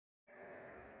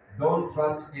don't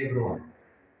trust everyone.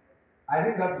 I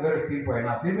think that's very simple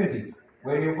enough, isn't it?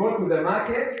 When you go to the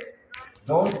market,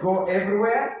 don't go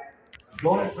everywhere,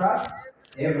 don't trust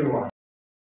everyone.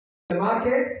 The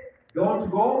market, don't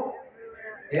go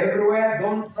everywhere,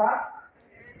 don't trust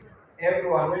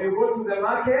everyone. When you go to the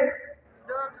market,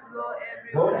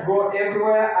 don't go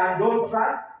everywhere and don't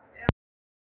trust.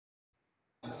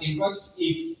 In fact,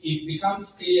 if it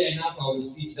becomes clear enough, I will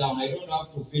sit down. I don't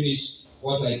have to finish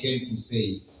what I came to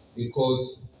say,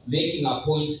 because making a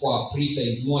point for a preacher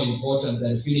is more important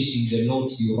than finishing the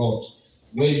notes you wrote.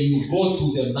 When you go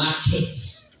to the market,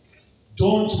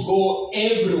 don't go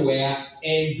everywhere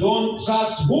and don't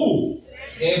trust who?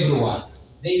 Everyone.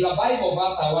 There is a Bible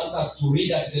verse I want us to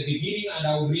read at the beginning, and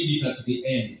I will read it at the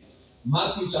end.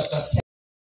 Matthew chapter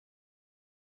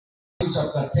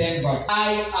 10 verse,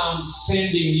 I am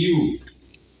sending you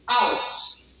out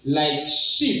like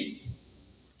sheep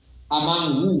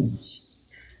among wolves.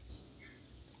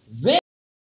 Then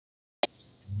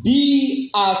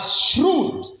be as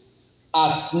shrewd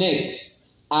as snakes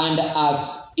and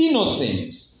as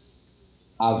innocent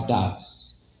as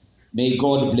doves. May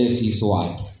God bless his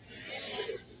word.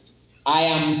 I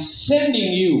am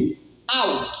sending you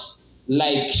out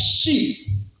like sheep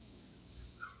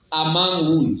among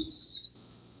wolves.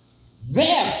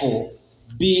 Therefore,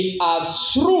 be as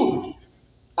shrewd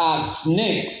as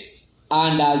snakes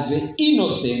and as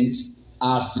innocent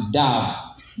as doves.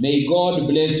 May God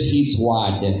bless his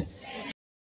word.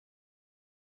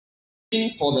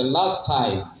 For the last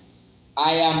time,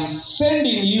 I am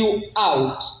sending you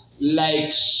out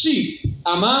like sheep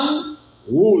among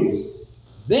wolves.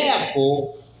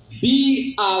 Therefore,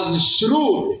 be as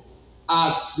shrewd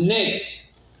as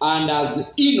snakes and as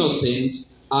innocent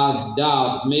as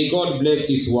doves. May God bless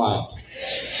his word.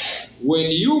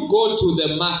 When you go to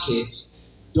the market,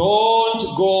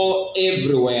 don't go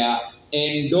everywhere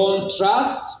and don't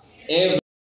trust everyone.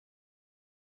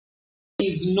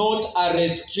 It is not a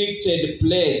restricted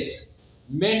place.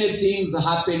 Many things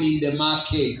happen in the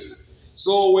market.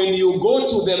 So when you go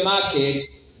to the market,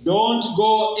 don't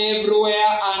go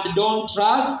everywhere and don't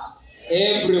trust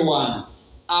everyone.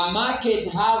 A market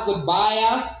has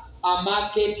buyers, a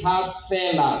market has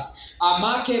sellers, a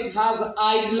market has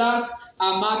idlers,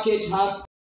 a market has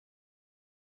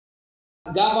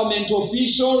government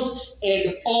officials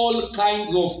and all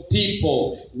kinds of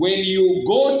people. When you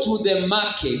go to the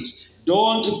market,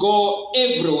 don't go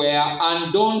everywhere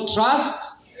and don't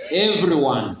trust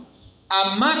everyone.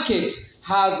 A market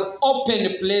has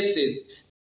open places.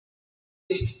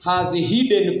 It has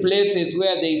hidden places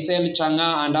where they sell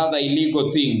changa and other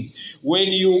illegal things.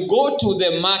 When you go to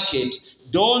the market,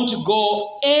 don't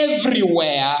go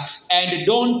everywhere and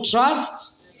don't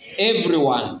trust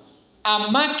everyone.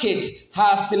 A market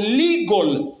has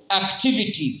legal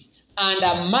activities and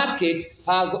a market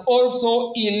has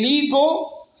also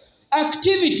illegal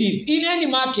activities. In any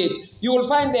market, you will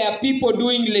find there are people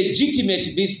doing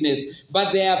legitimate business,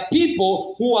 but there are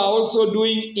people who are also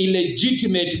doing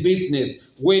illegitimate business.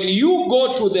 When you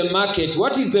go to the market,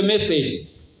 what is the message?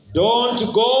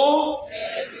 Don't go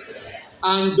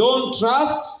and don't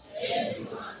trust.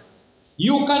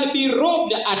 You can be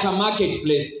robbed at a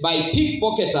marketplace by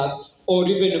pickpocketers or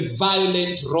even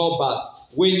violent robbers.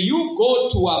 When you go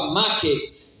to a market,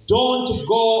 don't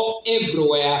go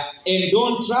everywhere and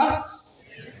don't trust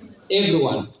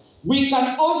everyone. We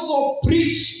can also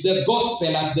preach the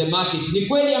gospel at the market. Ni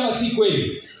kweli ama si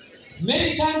kweli?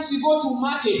 Many times we go to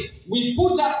markets, we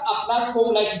put up a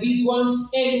platform like this one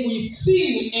and we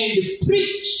sing and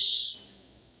preach.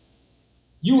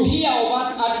 You hear of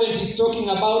us Adventists talking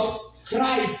about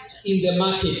Christ in the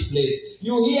marketplace.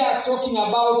 You hear us talking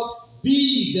about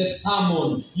be the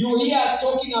sermon. You hear us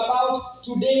talking about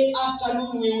today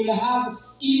afternoon we will have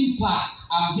impact.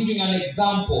 I'm giving an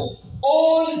example.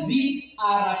 All these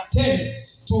are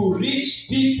attempts to reach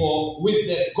people with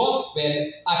the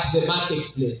gospel at the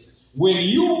marketplace. When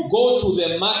you go to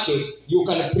the market, you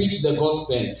can preach the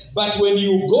gospel. But when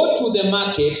you go to the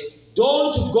market,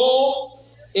 don't go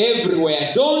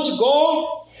everywhere. Don't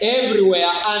go everywhere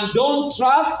and don't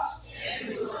trust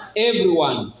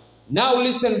everyone. Now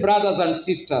listen, brothers and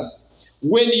sisters.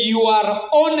 When you are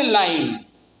online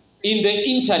in the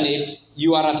internet,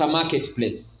 you are at a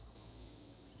marketplace.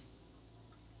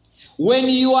 When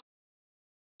you are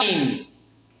online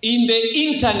in the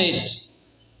internet,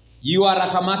 you are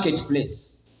at a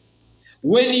marketplace.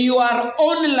 When you are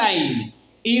online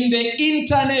in the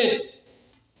internet,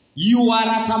 you are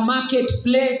at a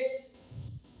marketplace.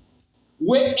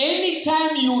 Where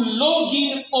anytime you log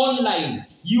in online,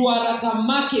 you are at a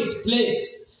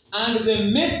marketplace. And the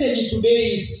message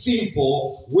today is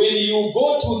simple. When you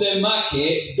go to the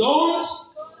market, don't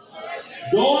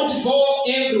go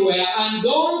everywhere and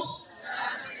don't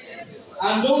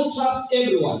trust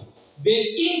everyone.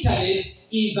 The internet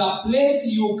is a place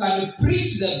you can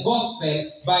preach the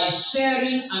gospel by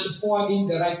sharing and forwarding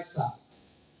the right stuff.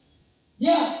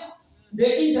 Yeah,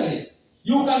 the internet.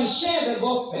 You can share the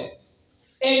gospel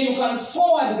and you can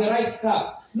forward the right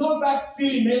stuff. Not that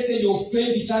silly message of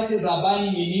 20 churches are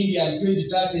burning in India and 20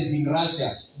 churches in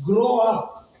Russia. Grow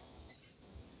up.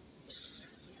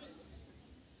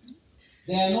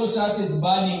 There are no churches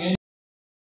burning in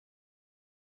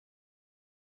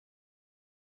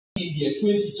India.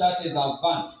 20 churches have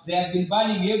burned. They have been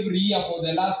burning every year for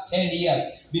the last 10 years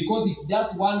because it's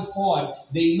just one forward.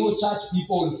 They know church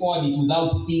people will forward it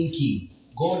without thinking.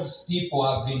 God's people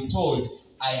have been told,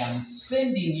 I am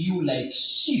sending you like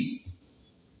sheep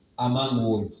among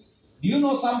wolves. Do you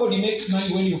know somebody makes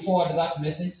money when you forward that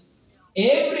message?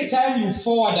 Every time you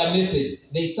forward a message,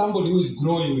 there's somebody who is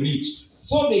growing rich.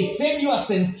 So they send you a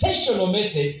sensational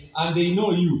message and they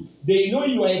know you. They know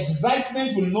your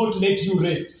excitement will not let you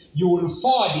rest. You will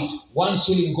forward it. 1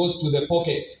 shilling goes to the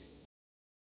pocket.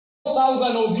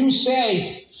 4,000 of you share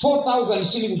it. 4,000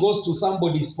 shilling goes to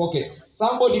somebody's pocket.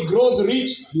 Somebody grows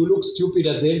rich, you look stupid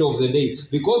at the end of the day.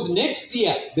 Because next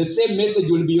year, the same message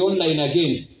will be online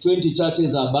again. 20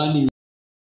 churches are burning.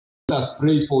 Let us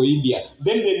pray for India.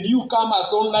 Then the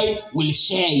newcomers online will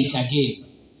share it again.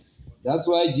 That's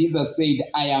why Jesus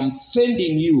said, I am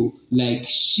sending you like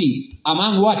sheep.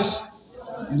 Among what?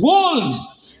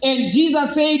 Wolves. And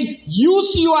Jesus said,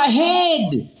 use your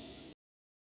head.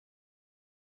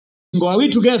 Are we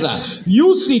together?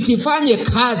 Use it, ifanye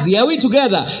kazi. Are we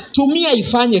together? Tumia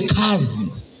ifanye kazi.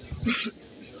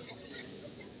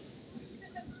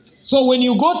 So when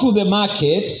you go to the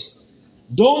market,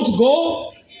 don't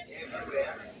go.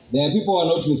 There are people who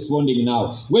are not responding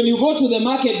now. When you go to the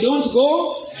market, don't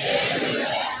go.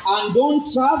 And don't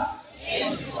trust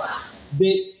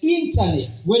the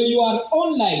internet. When you are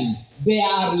online, there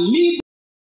are legal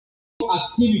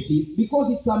activities because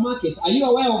it's a market. Are you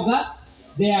aware of that?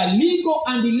 There are legal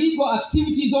and illegal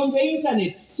activities on the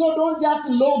internet. So don't just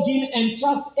log in and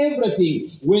trust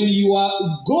everything. When you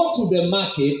go to the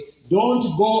market,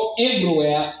 don't go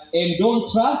everywhere and don't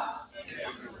trust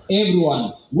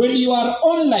everyone. When you are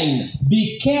online,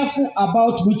 be careful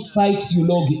about which sites you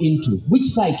log into.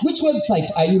 Which website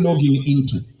are you logging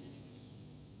into?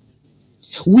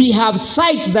 We have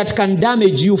sites that can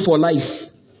damage you for life.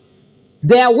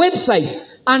 There are websites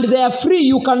and they are free.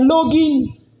 You can log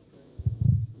in.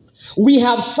 We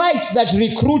have sites that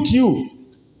recruit you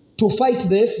to fight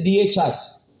the SDA church.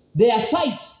 There are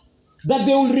sites that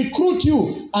they will recruit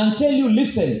you and tell you,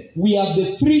 listen, we have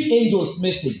the 3 angels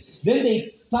message. Then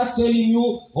they start telling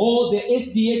you, oh, the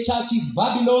SDA church is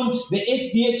Babylon. The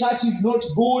SDA church is not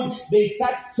good. They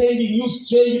start sending you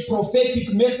strange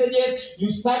prophetic messages.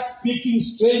 You start speaking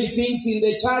strange things in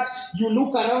the church. You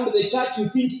look around the church, you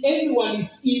think everyone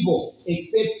is evil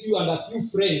except you and a few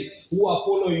friends who are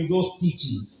following those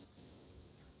teachings.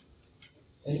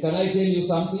 And can I tell you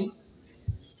something?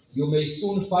 You may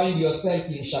soon find yourself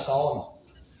in Shakaona.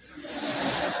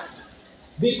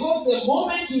 Because the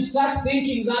moment you start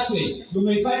thinking that way, you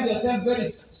may find yourself very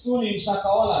soon in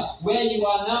Shakaola, where you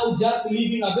are now just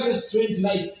living a very strange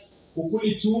life.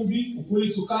 Ukuli chumvi, ukuli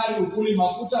sukari, ukuli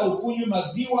mafuta, ukuli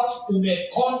maziwa,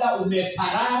 umekonda,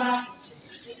 umeparara.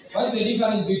 What is the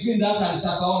difference between that and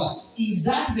Shakaola? Is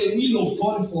that the will of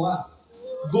God for us?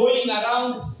 Going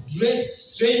around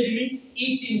dressed strangely,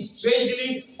 eating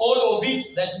strangely, all of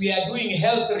it that we are doing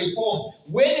health reform.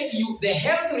 When the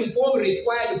health reform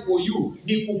required for you,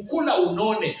 ni kukula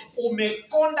unone,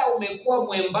 umekonda umekuwa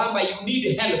mwembamba, you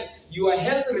need help. Your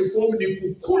health reform ni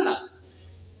kukula.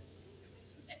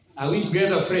 Are we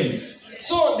together, friends?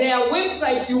 So there are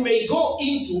websites you may go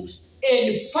into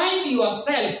and find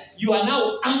yourself, you are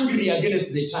now angry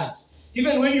against the church.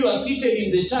 Even when you are seated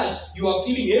in the church, you are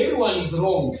feeling everyone is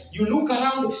wrong. You look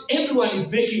around, everyone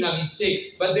is making a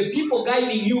mistake. But the people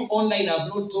guiding you online have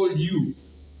not told you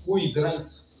who is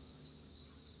right.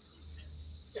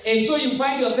 And so you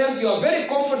find yourself, you are very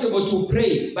comfortable to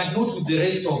pray, but not with the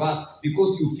rest of us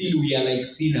because you feel we are like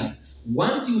sinners.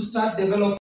 Once you start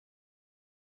developing,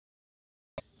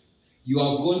 you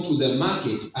have gone to the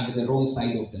market and the wrong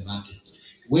side of the market.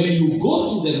 When you go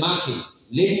to the market,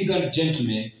 ladies and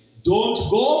gentlemen, don't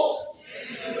go.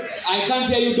 I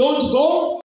can't hear you. Don't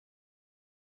go.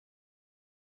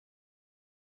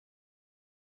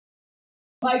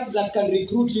 Sites that can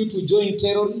recruit you to join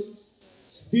terrorists.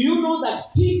 Do you know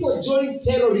that people join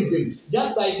terrorism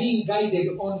just by being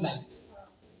guided online?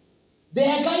 They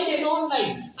are guided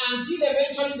online until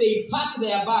eventually they pack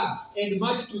their bag and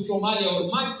march to Somalia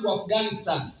or march to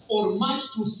Afghanistan or march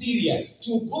to Syria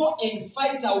to go and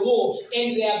fight a war,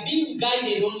 and they are being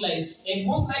guided online. And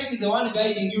most likely the one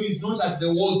guiding you is not at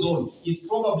the war zone. It's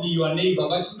probably your neighbor,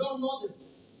 but you don't know them.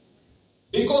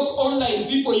 Because online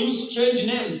people use strange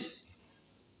names.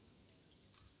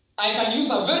 I can use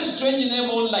a very strange name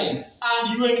online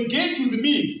and you engage with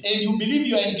me and you believe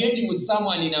you are engaging with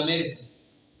someone in America.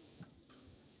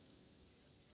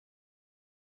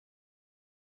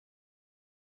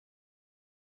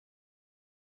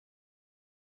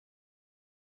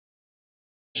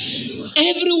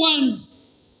 Everyone.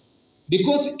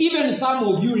 Because even some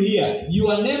of you here,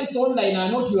 your names online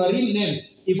are not your real names.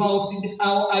 If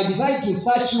I decide to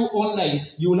search you online,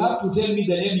 you will have to tell me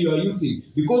the name you are using.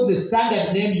 Because the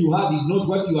standard name you have is not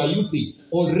what you are using.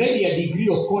 Already a degree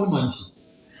of conmanship.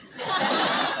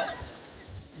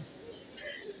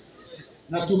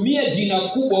 Natumia jina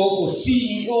kubwa huko,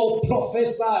 CEO,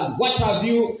 professor, what have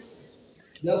you?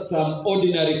 Just some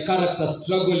ordinary character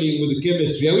struggling with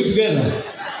chemistry. Are we together?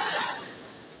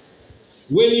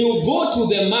 When you go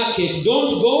to the market,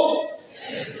 don't go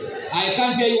everywhere. I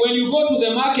can't hear you. When you go to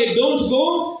the market, don't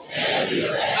go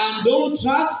everywhere. And don't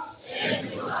trust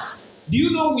everyone. Do you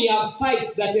know we have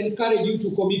sites that encourage you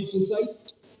to commit suicide?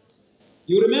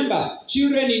 You remember,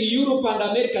 children in Europe and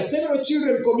America, several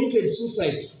children committed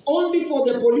suicide, only for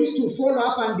the police to follow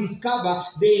up and discover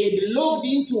they had logged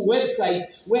into websites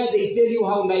where they tell you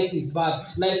how life is bad,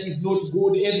 life is not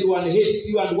good, everyone hates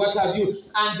you and what have you,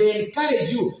 and they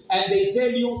encourage you and they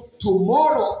tell you,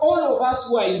 tomorrow all of us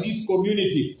who are in this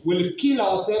community will kill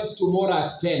ourselves tomorrow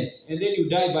at 10, and then you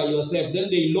die by yourself. Then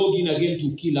they log in again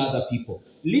to kill other people.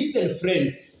 Listen,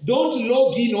 friends, don't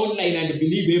log in online and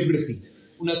believe everything.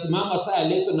 Unasimama saa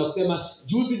lesson na kusema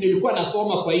juzi nilikuwa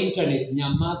nasoma kwa internet.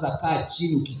 Nyamaza, kaa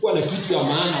chini. Ukikuwa na kitu ya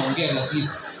maana ongea na sisi.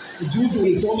 Juzi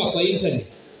ulisoma kwa internet.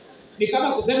 Ni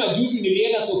kama kusema juzi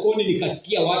nilienda sokoni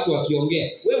nikasikia watu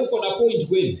wakiongea. Wewe uko na point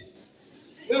kweli?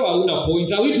 Wewe hauna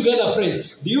point. Are we together, friends?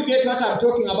 Do you get what I'm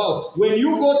talking about? When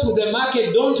you go to the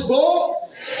market, don't go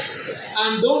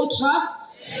and don't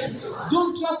trust everyone.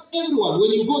 Don't trust everyone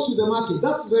when you go to the market.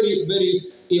 That's very, very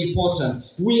important.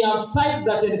 We have sites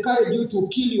that encourage you to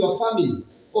kill your family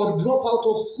or drop out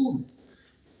of school.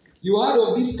 You heard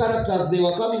of these characters, they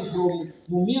were coming from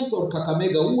Mumias or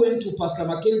Kakamega, who went to Pastor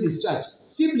Mackenzie's church.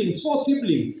 Siblings, 4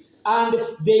 siblings. And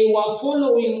they were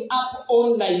following up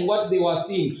online what they were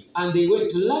seeing. And they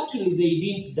went, luckily they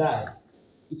didn't die.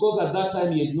 Because at that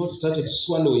time he had not started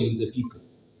swallowing the people.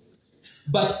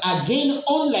 But again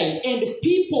online, and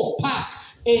people pack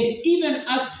and even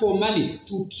ask for money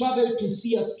to travel to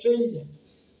see a stranger.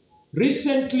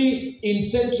 Recently in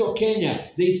central Kenya,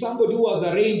 there is somebody who was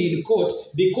arraigned in court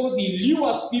because he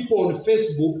lures people on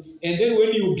Facebook, and then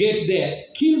when you get there,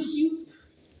 kills you.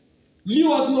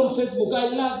 Lures you on Facebook, I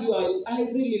love you, I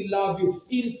really love you.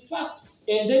 In fact,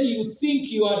 and then you think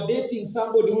you are dating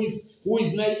somebody who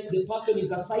is nice, the person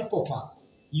is a psychopath.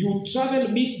 You travel,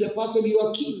 meet the person, you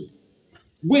are killed.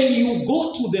 When you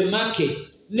go to the market,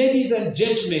 ladies and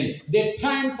gentlemen, the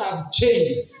times have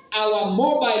changed. Our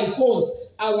mobile phones,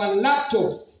 our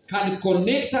laptops can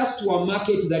connect us to a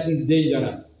market that is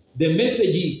dangerous. The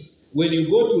message is, when you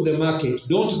go to the market,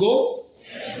 don't go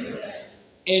everywhere.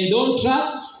 And don't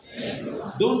trust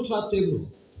everyone. Don't trust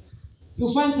everyone.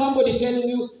 You find somebody telling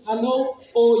you, hello,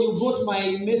 oh, you got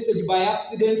my message by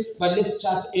accident, but let's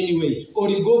chat anyway. Or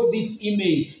you got this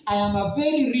email. I am a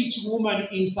very rich woman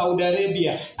in Saudi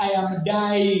Arabia. I am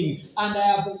dying, and I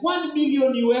have $1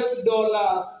 million US,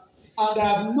 and I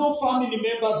have no family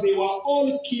members. They were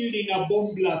all killed in a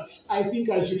bomb blast. I think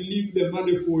I should leave the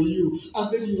money for you.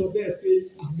 And then you are there saying,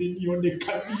 I'm in your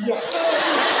career.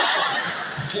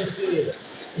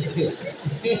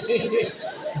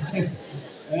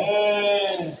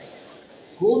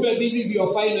 Kumbe, this is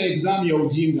your final exam ya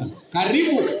ujinga.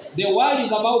 Karibu, the world is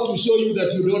about to show you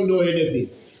that you don't know anything.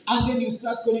 And then you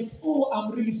start going, oh,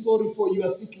 I'm really sorry for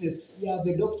your sickness. Yeah,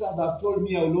 the doctors have told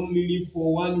me I will only live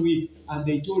for 1 week. And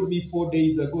they told me 4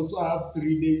 days ago, so I have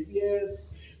 3 days. Yes.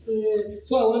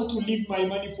 So I want to leave my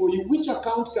money for you. Which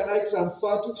account can I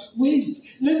transfer to? Wait,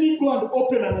 let me go and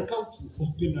open an account.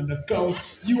 Open an account.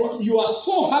 You are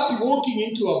so happy walking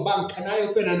into a bank. Can I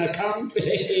open an account?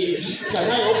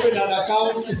 Can I open an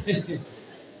account?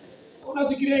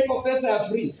 Unafikiria iko pesa ya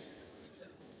free?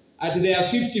 At there are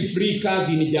 50 free cars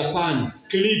in Japan.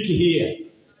 Click here.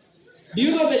 Do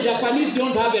you know the Japanese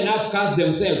don't have enough cars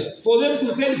themselves for them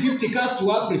to send 50 cars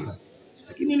to Africa?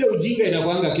 Lakini ile ujinga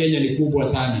inakuanga Kenya ni kubwa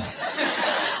sana.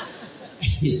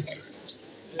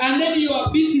 And then you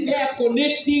are busy there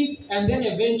connecting, and then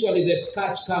eventually the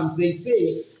catch comes. They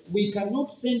say, we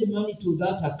cannot send money to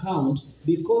that account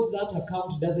because that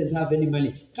account doesn't have any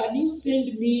money. Can you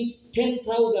send me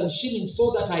 10,000 shillings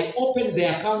so that I open the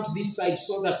account this side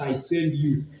so that I send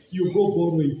you? You go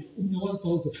borrowing.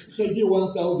 1,000. Send you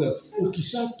 1,000.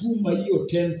 Ukishatuma hiyo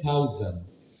 10,000.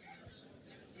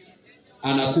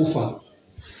 Anakufa.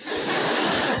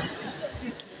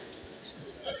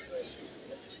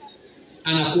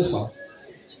 Anakufa.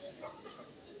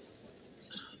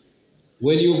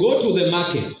 When you go to the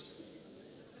market,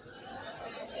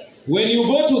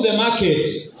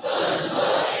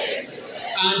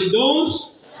 and don't,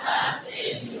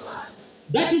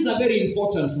 that is a very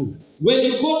important rule. When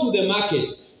you go to the market,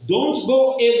 don't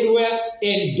go everywhere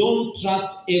and don't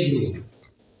trust everyone.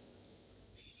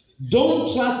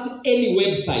 Don't trust any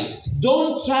website.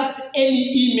 Don't trust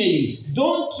any email.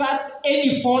 Don't trust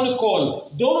any phone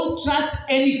call. Don't trust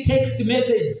any text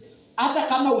message. Hata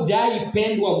kama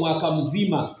hujaipendwa mwaka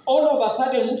mzima, all of a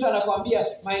sudden mtu anakuambia,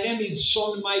 my name is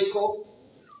Sean Michael,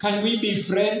 can we be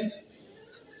friends?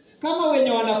 Kama wenye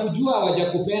wanakujua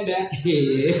hawajakupenda,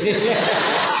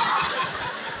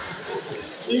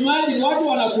 imagine watu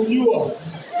wanakujua.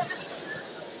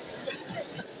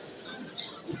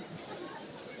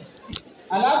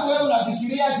 Alafu wewe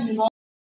unafikiria ati